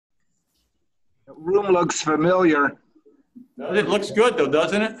The room looks familiar. It looks good though,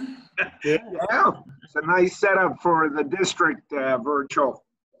 doesn't it? Yeah, it's a nice setup for the district virtual.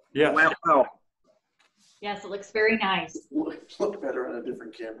 Yes. Went well. Yes, it looks very nice. Look better on a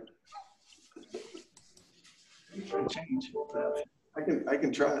different camera. Change. I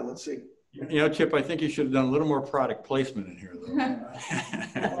can try. Let's see. You know, Chip, I think you should have done a little more product placement in here, though.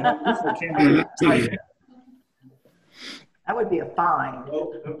 That would be a fine.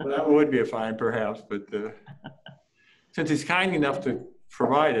 That would be a fine, perhaps, but since he's kind enough to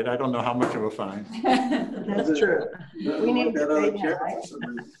provide it, I don't know how much of a fine. That's true. We need to pay him, right?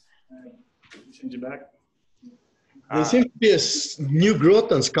 Change it back. There seems to be a new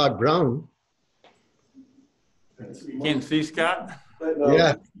growth on Scott Brown. You can see Scott? But,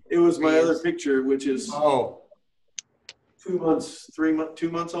 Yeah. It was my other picture, which is Oh. 2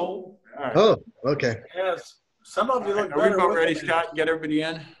 months old. All right. Oh, okay. Yes. Some of you look Are we better. about ready, Scott? Get everybody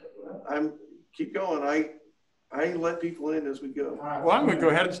in? Keep going. I let people in as we go. All right. Well, I'm going to go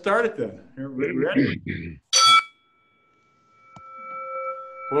ahead and start it then. Everybody ready?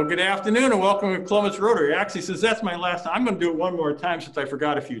 Well, good afternoon and welcome to Columbus Rotary. Actually, since that's my last time, I'm going to do it one more time since I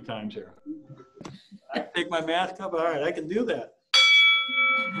forgot a few times here. I can take my mask off. All right, I can do that.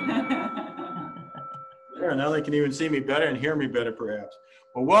 There, now they can even see me better and hear me better, perhaps.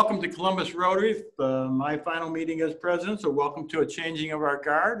 Well, welcome to Columbus Rotary, my final meeting as president. So welcome to a changing of our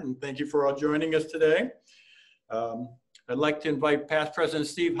guard, and thank you for all joining us today. I'd like to invite past President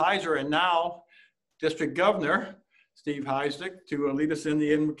Steve Heiser and now District Governor Steve Heiser to lead us in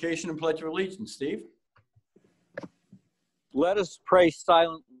the invocation and pledge of allegiance. Steve? Let us pray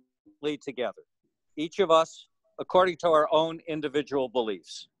silently together, each of us according to our own individual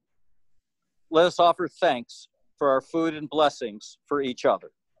beliefs. Let us offer thanks for our food and blessings for each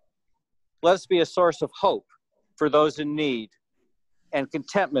other. Let us be a source of hope for those in need and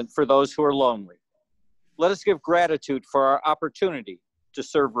contentment for those who are lonely. Let us give gratitude for our opportunity to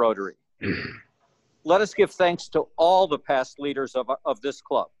serve Rotary. Let us give thanks to all the past leaders of this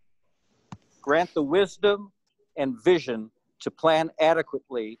club. Grant the wisdom and vision to plan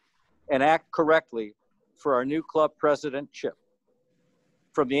adequately and act correctly for our new club president, Chip.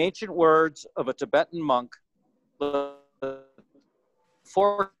 From the ancient words of a Tibetan monk, the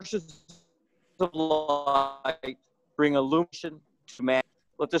forces of light bring illumination to man.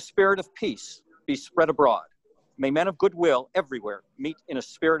 Let the spirit of peace be spread abroad. May men of goodwill everywhere meet in a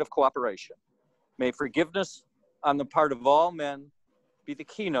spirit of cooperation. May forgiveness on the part of all men be the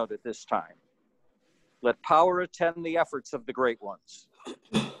keynote at this time. Let power attend the efforts of the great ones.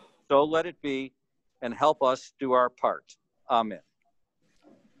 So let it be, and help us do our part. Amen.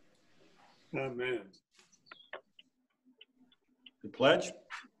 Amen. The pledge.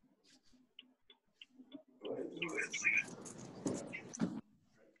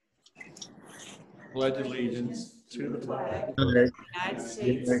 Pledge allegiance to the flag Okay. United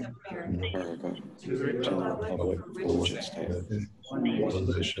States of America. to the republic for which it stands, one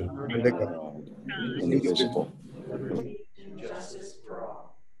nation, Okay. indivisible. Justice for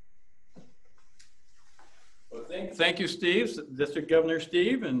all. Well, thank you, Steve, District Governor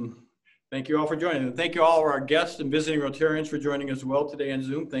Steve, and thank you all for joining. And thank you all of our guests and visiting Rotarians for joining us well today on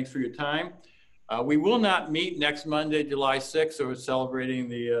Zoom. Thanks for your time. We will not meet next Monday, July 6th, so we're celebrating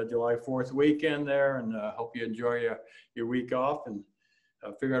the July 4th weekend there, and hope you enjoy your week off and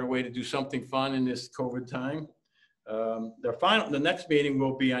figure out a way to do something fun in this COVID time. The next meeting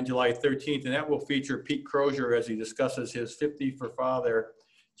will be on July 13th, and that will feature Pete Crozier as he discusses his 50 for Father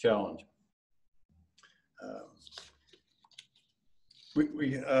challenge.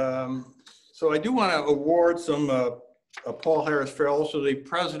 So I do want to award some Paul Harris Farrells. So the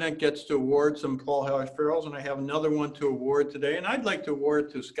president gets to award some Paul Harris Farrells, and I have another one to award today, and I'd like to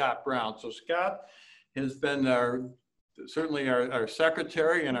award to Scott Brown. So Scott has been certainly our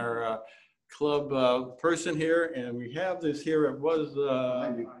secretary and our club person here, and we have this here. It was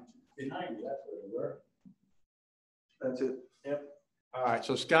behind you. That's what it were. That's it. Yep. All right,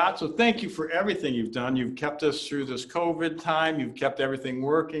 so Scott, so thank you for everything you've done. You've kept us through this COVID time. You've kept everything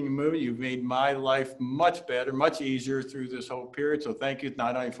working and moving. You've made my life much better, much easier through this whole period. So thank you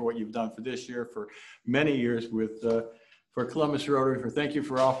not only for what you've done for this year, for many years with for Columbus Rotary. Thank you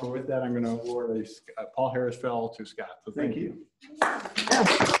for all. For with that, I'm going to award a Paul Harris Fellow to Scott. So thank you.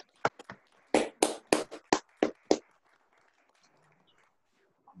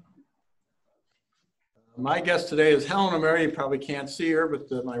 My guest today is Helen Mary. You probably can't see her,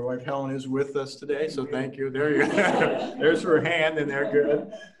 but my wife Helen is with us today, so thank you. There you go. There's her hand in there.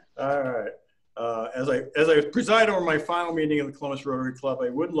 Good. All right. As I preside over my final meeting of the Columbus Rotary Club, I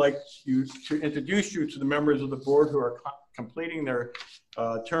would like to introduce you to the members of the board who are completing their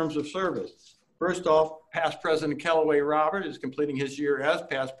terms of service. First off, past President Kellaway Robert is completing his year as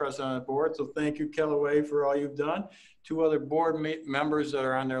past president on the board. So thank you, Kellaway, for all you've done. Two other board members that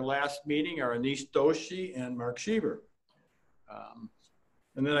are on their last meeting are Anish Doshi and Mark Sheever.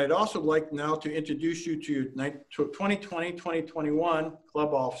 And then I'd also like now to introduce you to your 2020-2021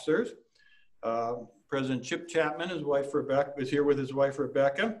 club officers. President Chip Chapman, his wife Rebecca, is here with his wife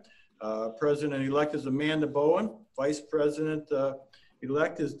Rebecca. President-elect is Amanda Bowen. Vice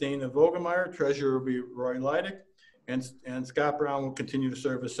President-elect is Dana Vogelmeyer. Treasurer will be Roy Leidick. And Scott Brown will continue to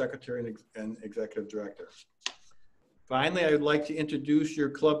serve as Secretary and Executive Director. Finally, I would like to introduce your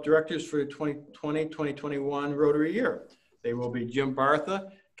club directors for the 2020-2021 Rotary year. They will be Jim Bartha,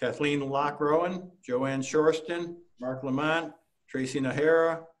 Kathleen Lockrowan, Joanne Shorston, Mark Lamont, Tracy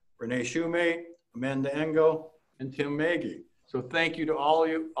Nahara, Renee Shoemate, Amanda Engel, and Tim Maggie. So thank you to all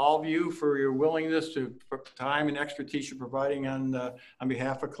of you for your willingness for time and expertise you're providing on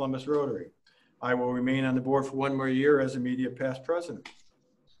behalf of Columbus Rotary. I will remain on the board for one more year as immediate past president.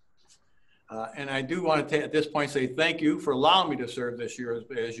 And I do want to at this point say thank you for allowing me to serve this year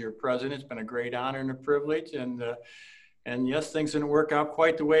as your president. It's been a great honor and a privilege. And yes, things didn't work out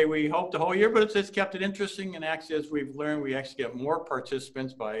quite the way we hoped the whole year, but it's kept it interesting. And actually, as we've learned, we actually get more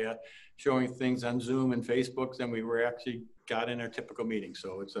participants by showing things on Zoom and Facebook than we were actually got in our typical meeting.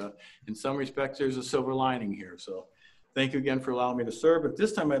 So it's in some respects, there's a silver lining here. So thank you again for allowing me to serve. But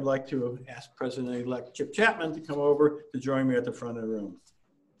this time I'd like to ask President-elect Chip Chapman to come over to join me at the front of the room.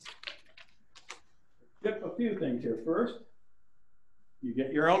 Chip, a few things here. First, you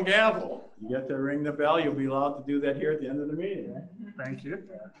get your own gavel. You get to ring the bell. You'll be allowed to do that here at the end of the meeting, right? Thank you.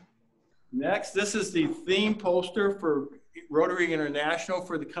 Next, this is the theme poster for Rotary International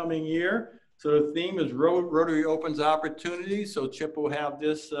for the coming year. So the theme is Rotary Opens Opportunities. So Chip will have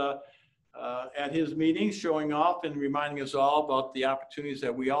this at his meetings, showing off and reminding us all about the opportunities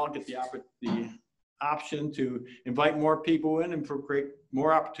that we all get the option to invite more people in and create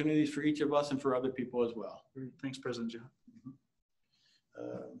more opportunities for each of us and for other people as well. Great. Thanks, President John.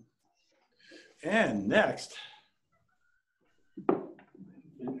 And next,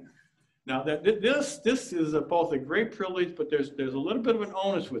 now that this is both a great privilege, but there's a little bit of an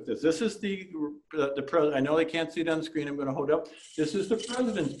onus with this. This is the president. I know they can't see it on the screen. I'm going to hold up. This is the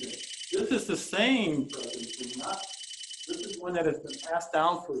president's gift. This is the same president's gift. This is one that has been passed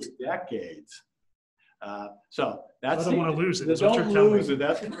down for decades. So that's. I don't want to lose it. Don't lose it.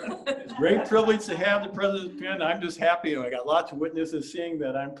 That's it's a great privilege to have the president's pen. I'm just happy. I got lots of witnesses seeing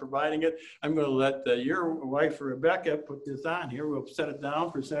that I'm providing it. I'm going to let your wife Rebecca put this on here. We'll set it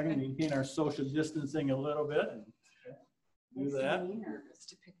down for a second, maintain our social distancing a little bit. And do that.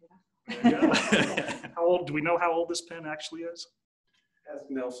 How old? Do we know how old this pen actually is? Ask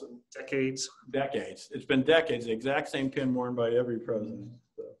Nelson. Decades. Decades. It's been decades. The exact same pin worn by every president.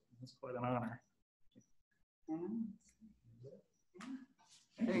 So. That's quite an honor.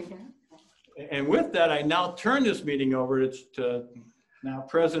 There you go. And with that, I now turn this meeting over to now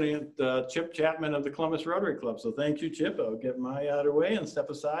President Chip Chapman of the Columbus Rotary Club. So thank you, Chip. I'll get my out of the way and step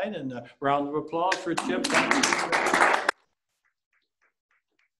aside, and a round of applause for Chip.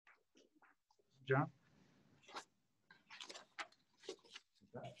 John?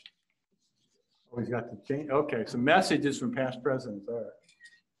 Oh, he's got the change. Okay, so messages from past presidents. All right.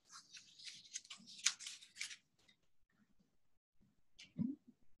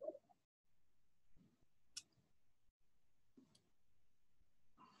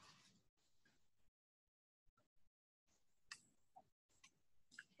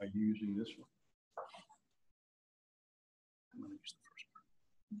 Are you using this one? I'm going to use the first one.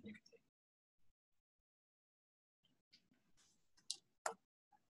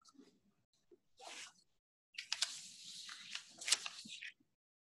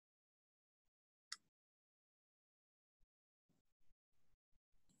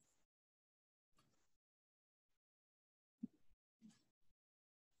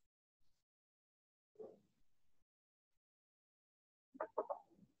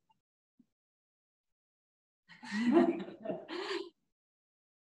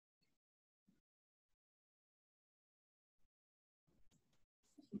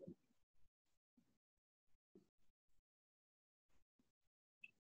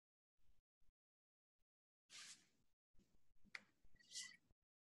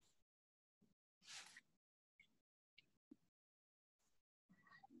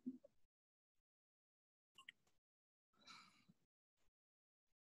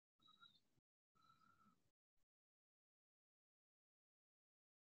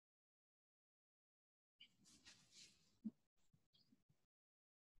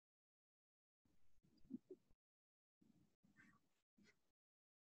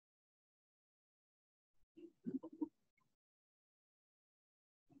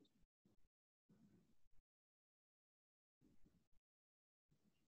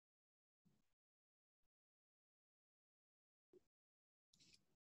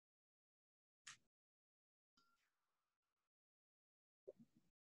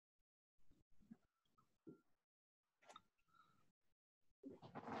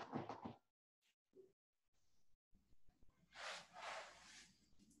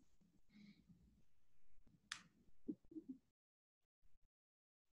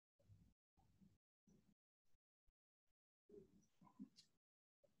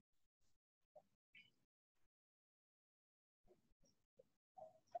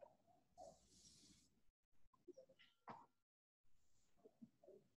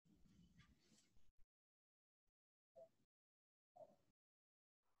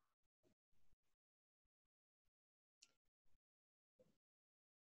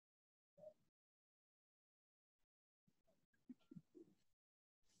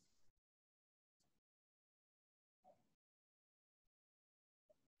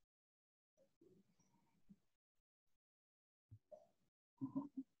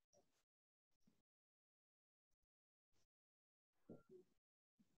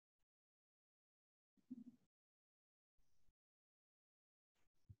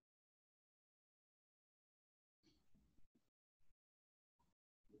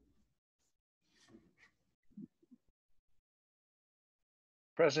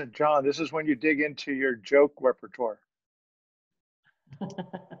 President John, this is when you dig into your joke repertoire.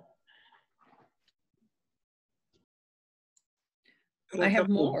 I have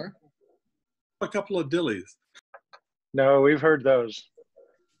more. A couple of dillies. No, we've heard those.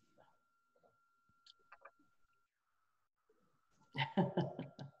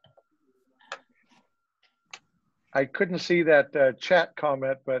 I couldn't see that chat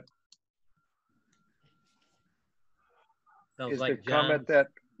comment, but Sounds is the like comment John. that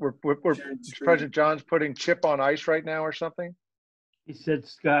President John's putting Chip on ice right now or something? He said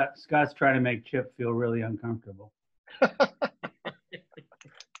Scott's trying to make Chip feel really uncomfortable.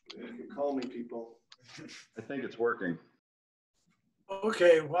 Call me, people. I think it's working.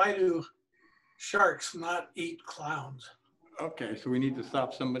 Okay, why do sharks not eat clowns? Okay, so we need to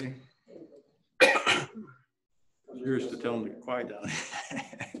stop somebody. Yours to tell them to quiet down.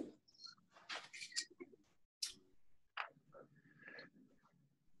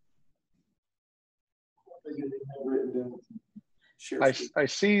 I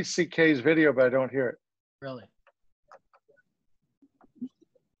see CK's video, but I don't hear it. Really?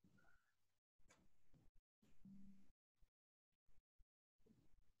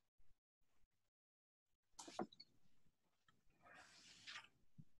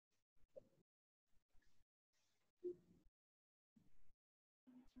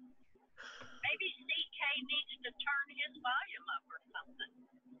 Maybe CK needs to turn his volume up or something.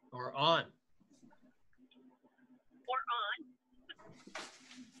 Or on. Or on.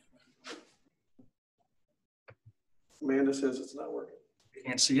 Amanda says it's not working. They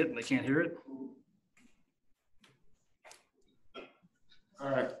can't see it and they can't hear it. All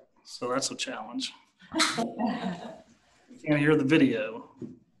right, so that's a challenge. Can't hear the video.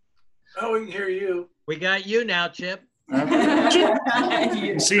 Oh, we can hear you. We got you now, Chip. You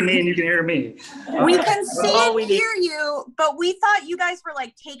can see me and you can hear me. We can see all and hear you, but we thought you guys were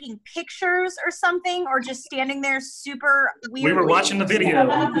like taking pictures or something, or just standing there super weird. We were watching the video.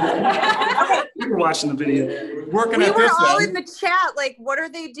 We were watching the video. Working We at were this all end. in the chat, like, what are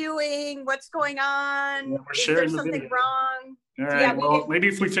they doing? What's going on? Yeah, we're Is sharing there the something video. wrong? All right, Yeah, well, maybe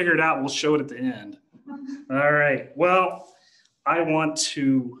if we figure it out, we'll show it at the end. All right, well, I want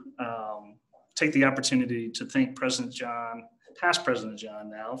to take the opportunity to thank President John, past President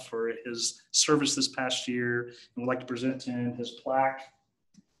John now, for his service this past year. And would like to present to him his plaque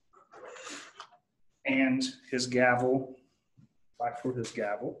and his gavel, plaque for his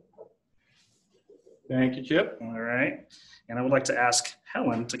gavel. Thank you, Chip. All right, and I would like to ask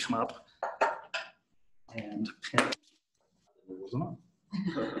Helen to come up and pin. It wasn't on.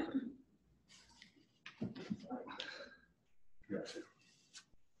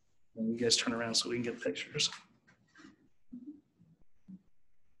 And you guys turn around so we can get pictures.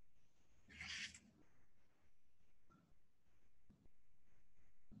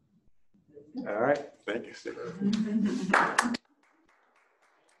 All right. Thank you, Steve.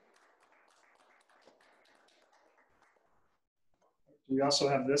 We also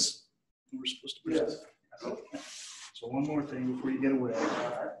have this. We're supposed to present. So one more thing before you get away.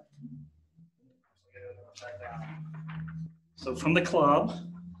 So from the club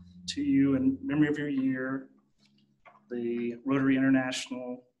to you, in memory of your year, the Rotary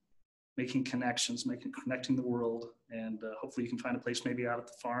International, making connections, connecting the world, and hopefully you can find a place maybe out at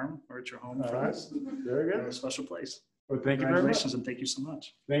the farm or at your home. All right. Very good. A special place. Well, thank you very much. Congratulations and thank you so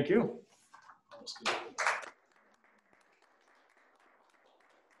much. Thank you.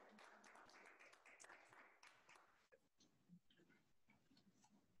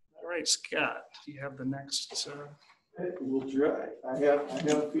 All right, Scott, do you have the next? We'll try. I have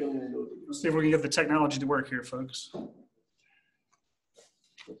a feeling I know. Let's see if we can get the technology to work here, folks.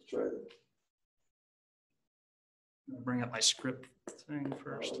 Let's try that. I'll bring up my script thing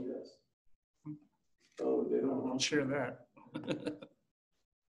first. Oh, yes. Oh, they don't. I'll share that.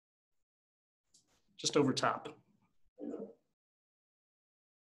 Just over top.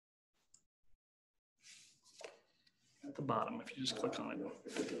 At the bottom, if you just click on it.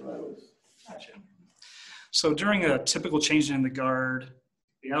 Gotcha. So during a typical change in the guard,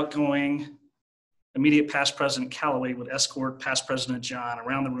 the outgoing immediate past President Callaway would escort past President John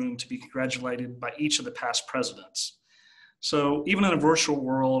around the room to be congratulated by each of the past presidents. So even in a virtual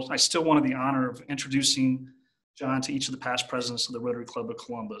world, I still wanted the honor of introducing John to each of the past presidents of the Rotary Club of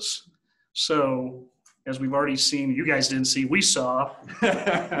Columbus. So as we've already seen, you guys didn't see, we saw.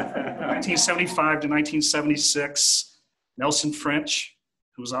 1975 to 1976, Nelson French,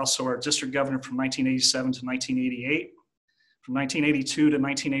 who was also our district governor from 1987 to 1988. From 1982 to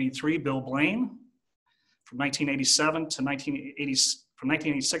 1983, Bill Blaine. From 1987 to 1980, from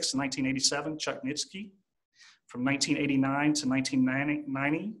 1986 to 1987, Chuck Nitsky. From 1989 to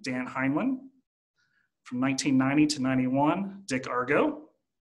 1990, Dan Heinlein. From 1990 to 91, Dick Argo.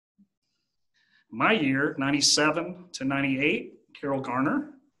 My year, 97 to 98, Carol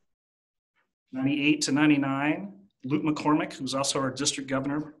Garner. 98 to 99, Luke McCormick, who was also our district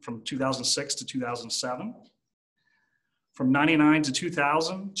governor from 2006 to 2007. From 99 to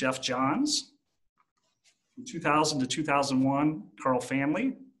 2000, Jeff Johns. From 2000 to 2001, Carl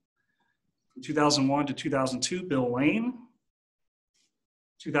Family. From 2001 to 2002, Bill Lane.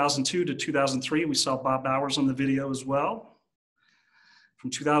 2002 to 2003, we saw Bob Bowers on the video as well. From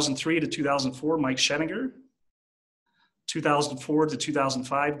 2003 to 2004, Mike Schettinger. 2004 to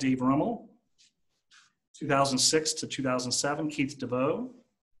 2005, Dave Rummel. 2006 to 2007, Keith DeVoe.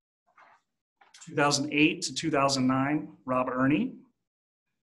 2008 to 2009, Rob Ernie.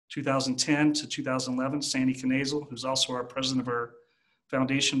 2010 to 2011, Sandy Knazel, who's also our president of our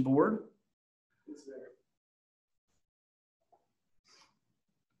foundation board.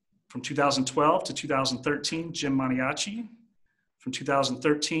 From 2012 to 2013, Jim Maniaci. From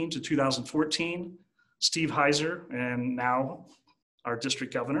 2013 to 2014, Steve Heiser, and now our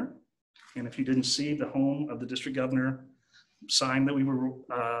district governor. And if you didn't see, the home of the district governor sign that we were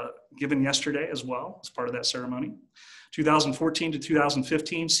given yesterday as well as part of that ceremony. 2014 to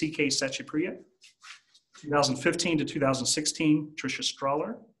 2015, C.K. Setchipriya. 2015 to 2016, Tricia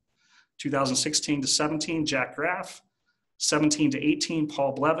Strahler. 2016 to 17, Jack Graff. 17 to 18,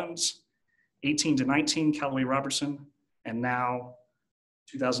 Paul Blevins. 18 to 19, Callaway Robertson. And now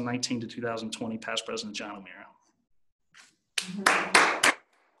 2019 to 2020, past President John O'Meara.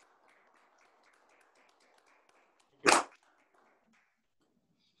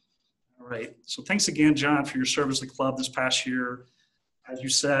 All right, so thanks again, John, for your service to the club this past year. As you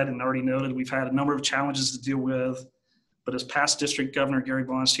said and already noted, we've had a number of challenges to deal with, but as past District Governor Gary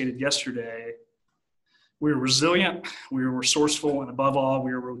Bond stated yesterday, we were resilient, we were resourceful, and above all,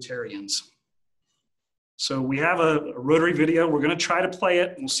 we were Rotarians. So we have a Rotary video. We're going to try to play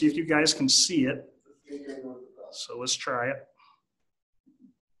it. We'll see if you guys can see it. So let's try it.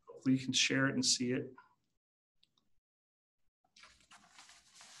 Hopefully you can share it and see it.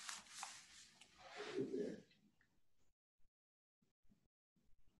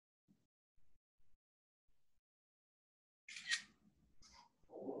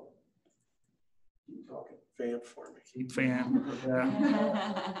 Fan for me. Keep fan.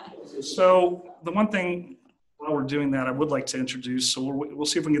 Yeah. So the one thing while we're doing that, I would like to introduce, so we'll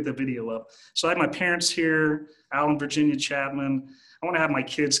see if we can get the video up. So I have my parents here, Alan, Virginia, Chapman. I want to have my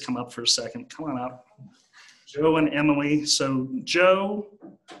kids come up for a second. Come on up. Joe and Emily. So Joe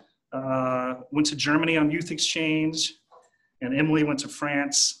went to Germany on youth exchange, and Emily went to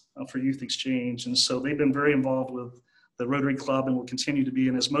France for youth exchange. And so they've been very involved with the Rotary Club and will continue to be.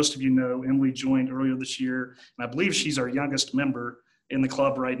 And as most of you know, Emily joined earlier this year, and I believe she's our youngest member in the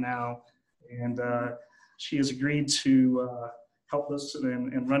club right now. And she has agreed to help us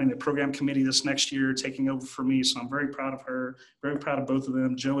in running the program committee this next year, taking over for me. So I'm very proud of her, very proud of both of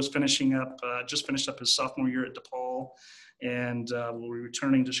them. Joe is finishing up, just finished up his sophomore year at DePaul, and will be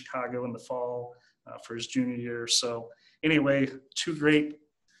returning to Chicago in the fall for his junior year. So anyway, two great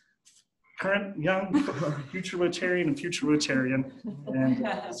current, young, future Rotarian and future Rotarian.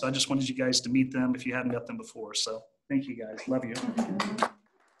 And so I just wanted you guys to meet them if you hadn't met them before. So thank you guys, love you.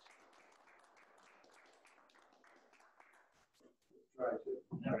 All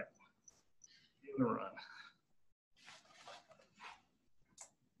right, give it a run.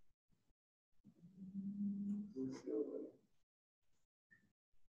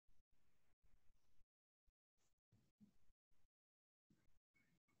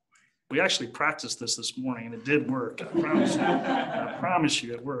 We actually practiced this morning and it did work. I promise you. I promise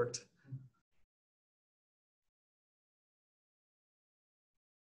you it worked.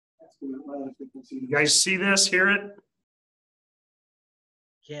 You guys see this, hear it?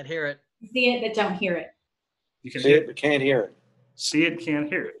 Can't hear it. See it, but don't hear it. You can See it, but can't hear it. see it, can't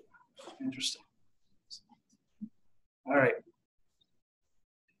hear it. Interesting. All right.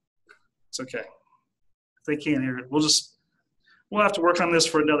 It's okay. If they can't hear it, we'll have to work on this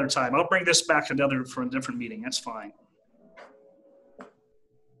for another time. I'll bring this back for a different meeting. That's fine. If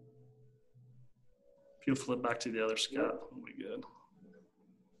you'll flip back to the other, Scott, we'll be good.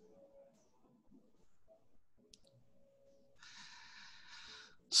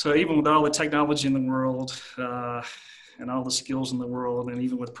 So even with all the technology in the world and all the skills in the world, and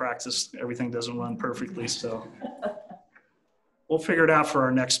even with practice, everything doesn't run perfectly. So we'll figure it out for our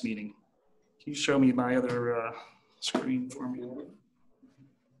next meeting. Can you show me my other screen for me?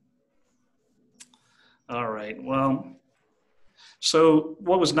 All right, well, so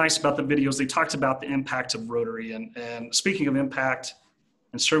what was nice about the videos, they talked about the impact of Rotary. And speaking of impact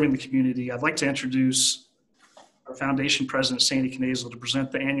and serving the community, I'd like to introduce our foundation president, Sandy Knazel, to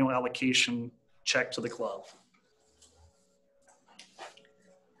present the annual allocation check to the club.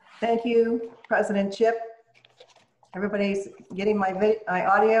 Thank you, President Chip. Everybody's getting my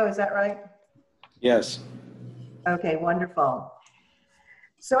audio, is that right? Yes. Okay, wonderful.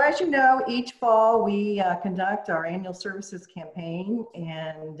 So as you know, each fall we conduct our annual services campaign,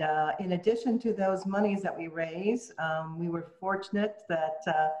 and in addition to those monies that we raise, we were fortunate that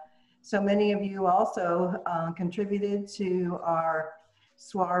so many of you also contributed to our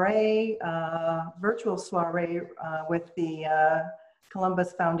soiree, virtual soiree with the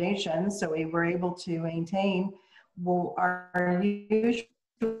Columbus Foundation. So we were able to maintain our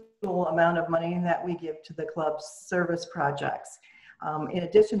usual amount of money that we give to the club's service projects. In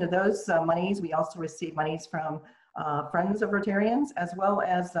addition to those monies, we also receive monies from Friends of Rotarians, as well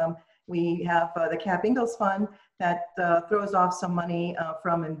as we have the Cap Ingalls Fund that throws off some money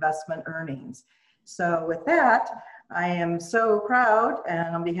from investment earnings. So with that, I am so proud,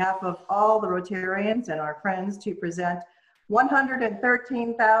 and on behalf of all the Rotarians and our friends, to present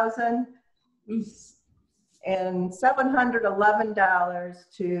 $113,711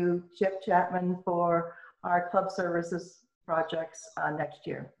 to Chip Chapman for our club services projects next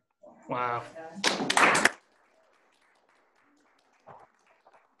year. Wow.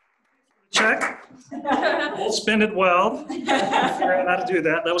 Check. We'll spend it well. We'll figure out how to do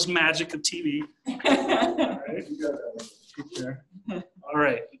that. That was magic of TV. All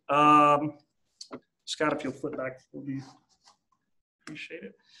right. Scott, if you'll flip back, we'll be appreciate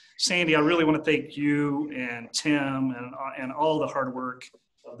it. Sandy, I really want to thank you and Tim and all the hard work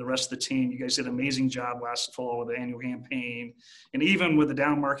of the rest of the team. You guys did an amazing job last fall with the annual campaign, and even with the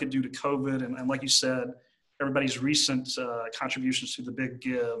down market due to COVID, and like you said, everybody's recent contributions to the big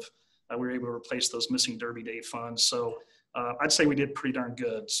give, we were able to replace those missing Derby Day funds. So I'd say we did pretty darn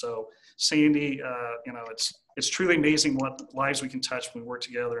good. So Sandy, you know, it's truly amazing what lives we can touch when we work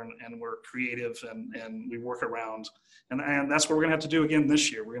together and we're creative and we work around. And that's what we're gonna have to do again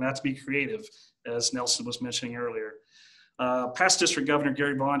this year. We're gonna have to be creative, as Nelson was mentioning earlier. Past District Governor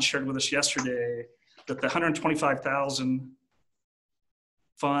Gary Vaughn shared with us yesterday that the $125,000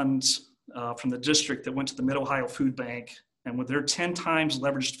 funds from the district that went to the Mid-Ohio Food Bank, and with their 10 times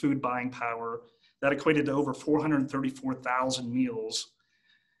leveraged food buying power, that equated to over 434,000 meals,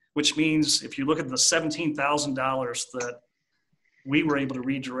 which means if you look at the $17,000 that we were able to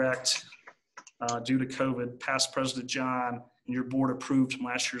redirect due to COVID, past President John and your board approved from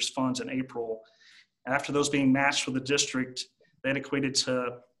last year's funds in April, after those being matched with the district, that equated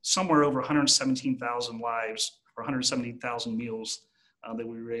to somewhere over 117,000 lives or 117,000 meals that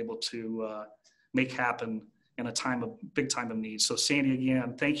we were able to make happen in a big time of need. So Sandy,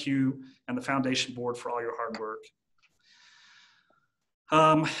 again, thank you and the foundation board for all your hard work.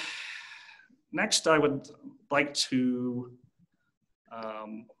 Next, I would like to,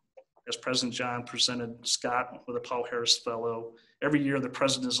 as President John presented Scott with a Paul Harris Fellow, every year the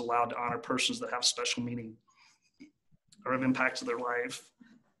president is allowed to honor persons that have special meaning or have impacted their life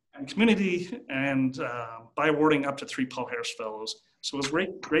and community, and by awarding up to 3 Paul Harris Fellows. So it was a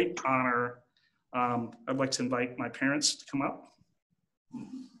great honor. I'd like to invite my parents to come up.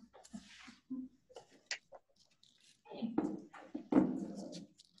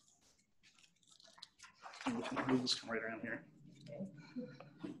 Rules come right around here.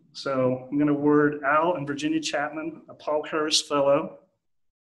 So I'm going to award Al and Virginia Chapman a Paul Harris Fellow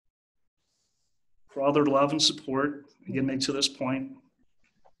for all their love and support in getting me to this point.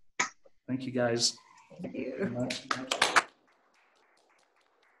 Thank you, guys. Thank you. Very much.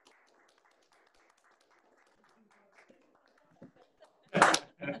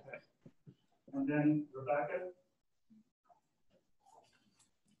 And then Rebecca.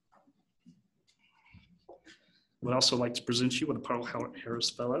 Would also like to present you with a Paul Harris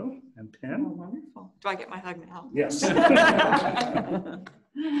Fellow and pin. Oh, wonderful. Do I get my hug now? Yes. And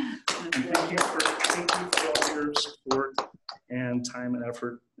thank you for all your support and time and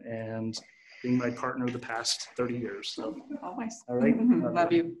effort and being my partner the past 30 years. So, always. All right.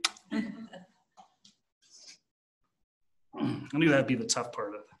 Love you. I knew that'd be the tough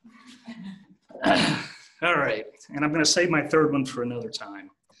part of it. All right. And I'm going to save my third one for another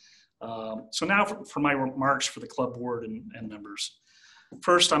time. So now for my remarks for the club board and members.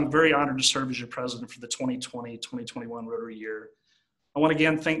 First, I'm very honored to serve as your president for the 2020-2021 Rotary year. I want to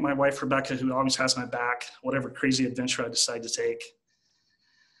again thank my wife, Rebecca, who always has my back, whatever crazy adventure I decide to take.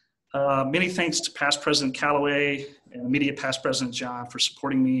 Many thanks to past President Callaway and immediate past President John for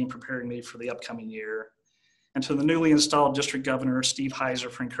supporting me and preparing me for the upcoming year. And to the newly installed District Governor, Steve Heiser,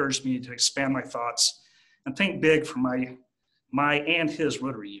 for encouraging me to expand my thoughts and think big for my and his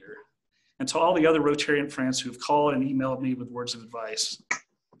Rotary year. And to all the other Rotarian friends who have called and emailed me with words of advice.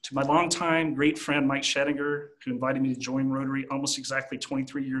 To my longtime great friend, Mike Schettinger, who invited me to join Rotary almost exactly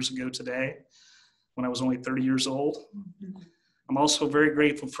 23 years ago today, when I was only 30 years old. I'm also very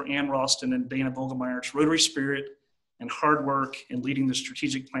grateful for Ann Ralston and Dana Vogelmeyer's Rotary spirit and hard work in leading the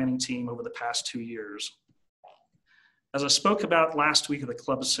strategic planning team over the past 2 years. As I spoke about last week at the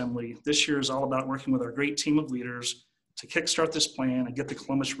club assembly, this year is all about working with our great team of leaders to kickstart this plan and get the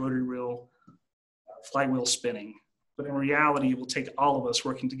Columbus Rotary flywheel spinning. But in reality, it will take all of us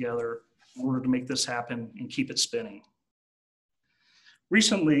working together in order to make this happen and keep it spinning.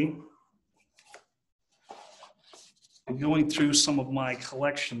 Recently, I'm going through some of my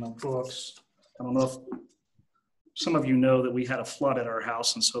collection of books. I don't know if some of you know that we had a flood at our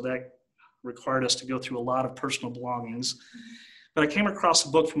house, and so that required us to go through a lot of personal belongings. But I came across a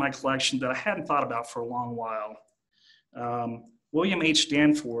book from my collection that I hadn't thought about for a long while. William H.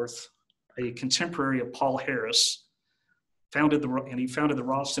 Danforth, a contemporary of Paul Harris, founded the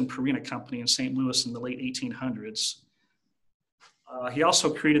Ralston Purina Company in St. Louis in the late 1800s. He also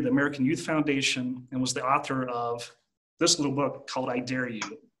created the American Youth Foundation and was the author of this little book called I Dare You.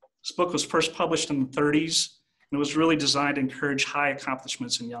 This book was first published in the 30s, and it was really designed to encourage high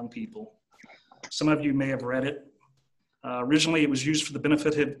accomplishments in young people. Some of you may have read it. Originally, it was used for the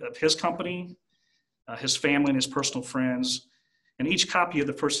benefit of his company, his family, and his personal friends. And each copy of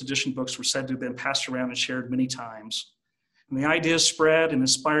the first edition books were said to have been passed around and shared many times. And the ideas spread and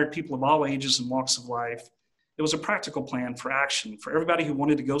inspired people of all ages and walks of life. It was a practical plan for action for everybody who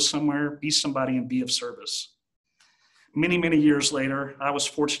wanted to go somewhere, be somebody, and be of service. Many, many years later, I was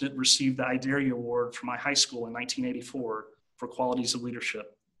fortunate to receive the I Dare You Award from my high school in 1984 for qualities of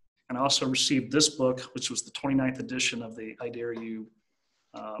leadership. And I also received this book, which was the 29th edition of the I Dare You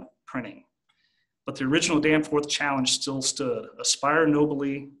printing. But the original Danforth challenge still stood: aspire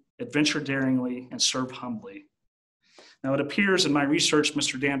nobly, adventure daringly, and serve humbly. Now, it appears in my research,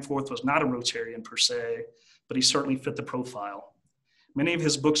 Mr. Danforth was not a Rotarian per se, but he certainly fit the profile. Many of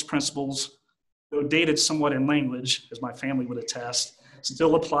his book's principles, though dated somewhat in language, as my family would attest,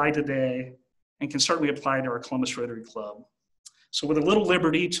 still apply today and can certainly apply to our Columbus Rotary Club. So with a little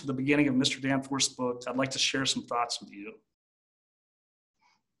liberty to the beginning of Mr. Danforth's book, I'd like to share some thoughts with you.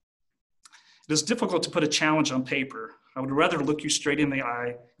 It is difficult to put a challenge on paper. I would rather look you straight in the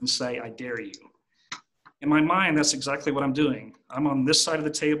eye and say, I dare you. In my mind, that's exactly what I'm doing. I'm on this side of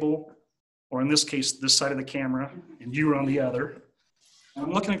the table, or in this case, this side of the camera, and you are on the other.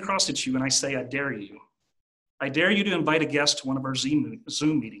 I'm looking across at you and I say, I dare you. I dare you to invite a guest to one of our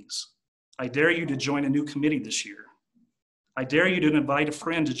Zoom meetings. I dare you to join a new committee this year. I dare you to invite a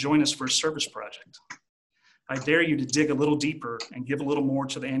friend to join us for a service project. I dare you to dig a little deeper and give a little more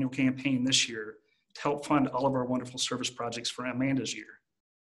to the annual campaign this year to help fund all of our wonderful service projects for Amanda's year.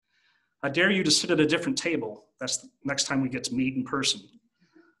 I dare you to sit at a different table. That's the next time we get to meet in person.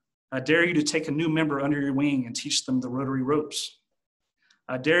 I dare you to take a new member under your wing and teach them the Rotary ropes.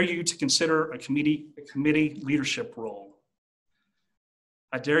 I dare you to consider a committee leadership role.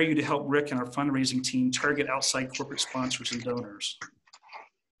 I dare you to help Rick and our fundraising team target outside corporate sponsors and donors.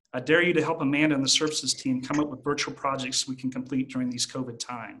 I dare you to help Amanda and the services team come up with virtual projects we can complete during these COVID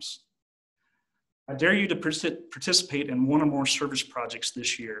times. I dare you to participate in one or more service projects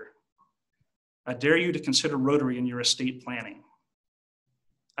this year. I dare you to consider Rotary in your estate planning.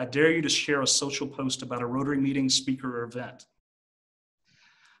 I dare you to share a social post about a Rotary meeting, speaker, or event.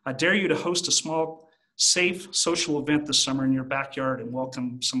 I dare you to host a small, safe social event this summer in your backyard and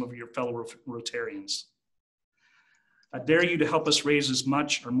welcome some of your fellow Rotarians. I dare you to help us raise as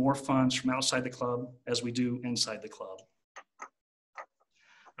much or more funds from outside the club as we do inside the club.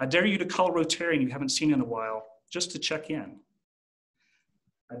 I dare you to call a Rotarian you haven't seen in a while just to check in.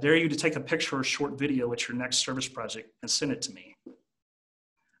 I dare you to take a picture or a short video at your next service project and send it to me.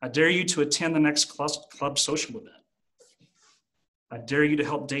 I dare you to attend the next club social event. I dare you to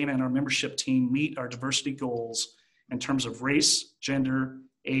help Dana and our membership team meet our diversity goals in terms of race, gender,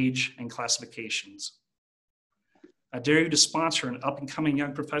 age, and classifications. I dare you to sponsor an up-and-coming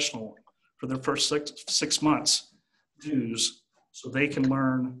young professional for their first six months dues so they can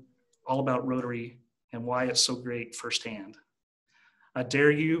learn all about Rotary and why it's so great firsthand. I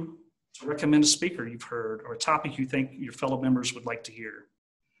dare you to recommend a speaker you've heard or a topic you think your fellow members would like to hear.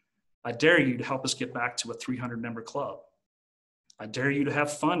 I dare you to help us get back to a 300-member club. I dare you to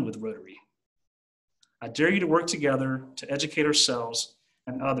have fun with Rotary. I dare you to work together to educate ourselves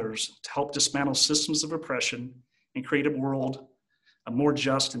and others to help dismantle systems of oppression and create a world, a more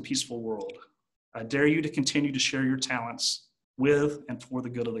just and peaceful world. I dare you to continue to share your talents with and for the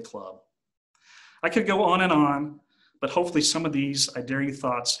good of the club. I could go on, but hopefully some of these I dare you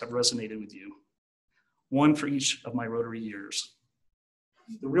thoughts have resonated with you. One for each of my Rotary years.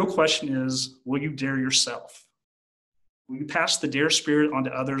 The real question is, will you dare yourself? Will you pass the dare spirit on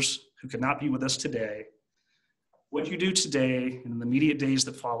to others who could not be with us today? What you do today and in the immediate days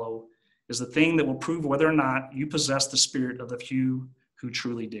that follow is the thing that will prove whether or not you possess the spirit of the few who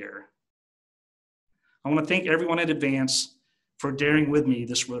truly dare. I want to thank everyone in advance for daring with me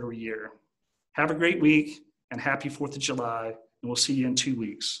this Rotary year. Have a great week and happy 4th of July, and we'll see you in 2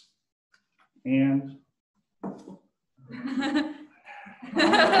 weeks. And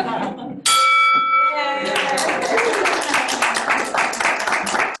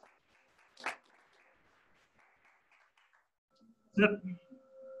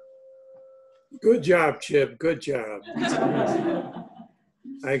Good job, Chip. Good job.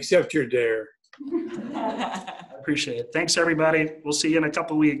 I accept your dare. I appreciate it. Thanks, everybody. We'll see you in a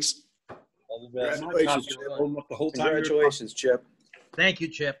couple weeks. Congratulations, Chip. Hold 'em up the whole time. Congratulations, Chip. Thank you,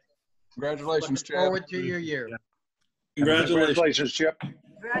 Chip. Congratulations, Looking forward to your year. Congratulations, Chip.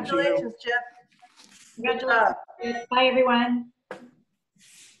 Congratulations, Chip. Congratulations. Bye, everyone.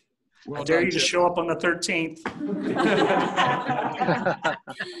 I dare you to show up on the 13th.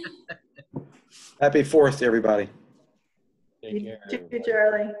 Happy 4th to everybody. You too,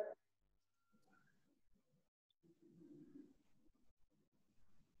 Charlie.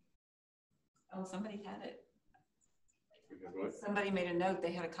 Oh, somebody had it. Somebody made a note.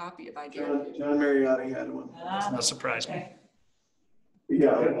 They had a copy of ID. John Mariotti had one. Does not surprise me.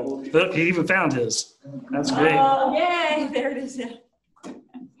 Yeah. Look, he even found his. That's great. Oh, yay. There it is.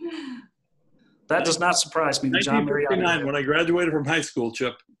 That does not surprise me. That John Mariotti. 1959, when I graduated from high school,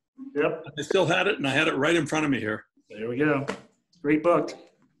 Chip. Yep. I still had it, and I had it right in front of me here. There we go. Great book.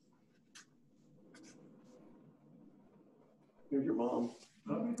 Here's your mom.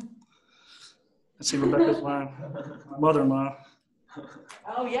 Let's see Rebecca's line. Mother-in-law.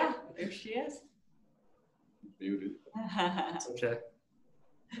 Oh, yeah. There she is. Muted. Okay.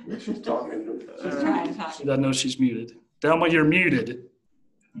 She's talking. She's trying to talk. She doesn't know she's muted. Delma, you're muted.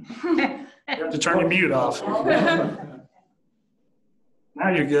 You have to turn your mute off. Now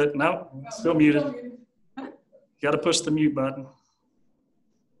you're good. Nope, still muted. You got to push the mute button.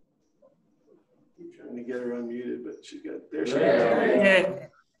 I'm trying to get her unmuted, but she's got, there she Yeah.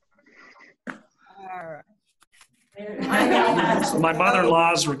 All right. So my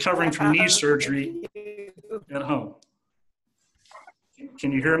mother-in-law is recovering from knee surgery at home.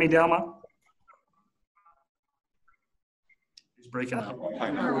 Can you hear me, Delma? He's breaking up.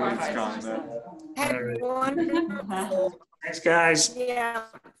 I know it's gone then. All right. Wonderful. Thanks, guys. Yeah.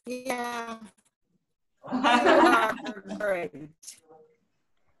 Great.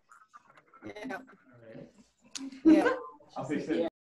 Yeah. Yeah.